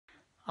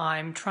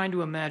I'm trying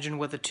to imagine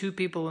what the two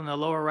people in the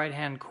lower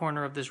right-hand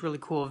corner of this really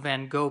cool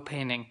Van Gogh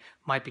painting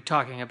might be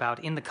talking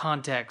about in the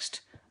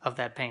context of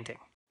that painting.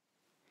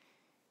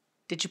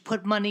 Did you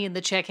put money in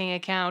the checking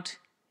account?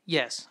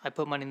 Yes, I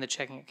put money in the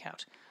checking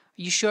account.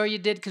 Are you sure you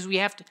did? Because we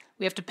have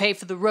to pay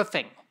for the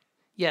roofing.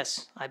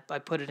 Yes, I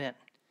put it in.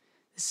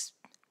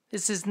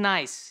 This is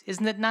nice.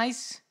 Isn't it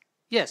nice?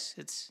 Yes,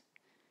 it's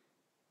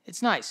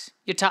nice.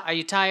 Are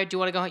you tired? Do you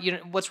want to go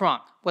home? What's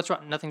wrong? What's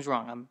wrong? Nothing's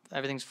wrong.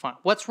 Everything's fine.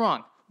 What's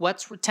wrong?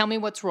 Tell me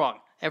what's wrong.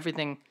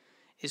 Everything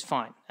is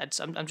fine.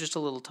 I'm just a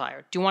little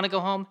tired. Do you want to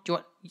go home? Do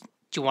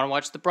you want to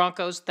watch the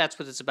Broncos? That's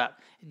what it's about.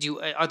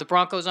 Are the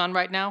Broncos on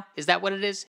right now? Is that what it is?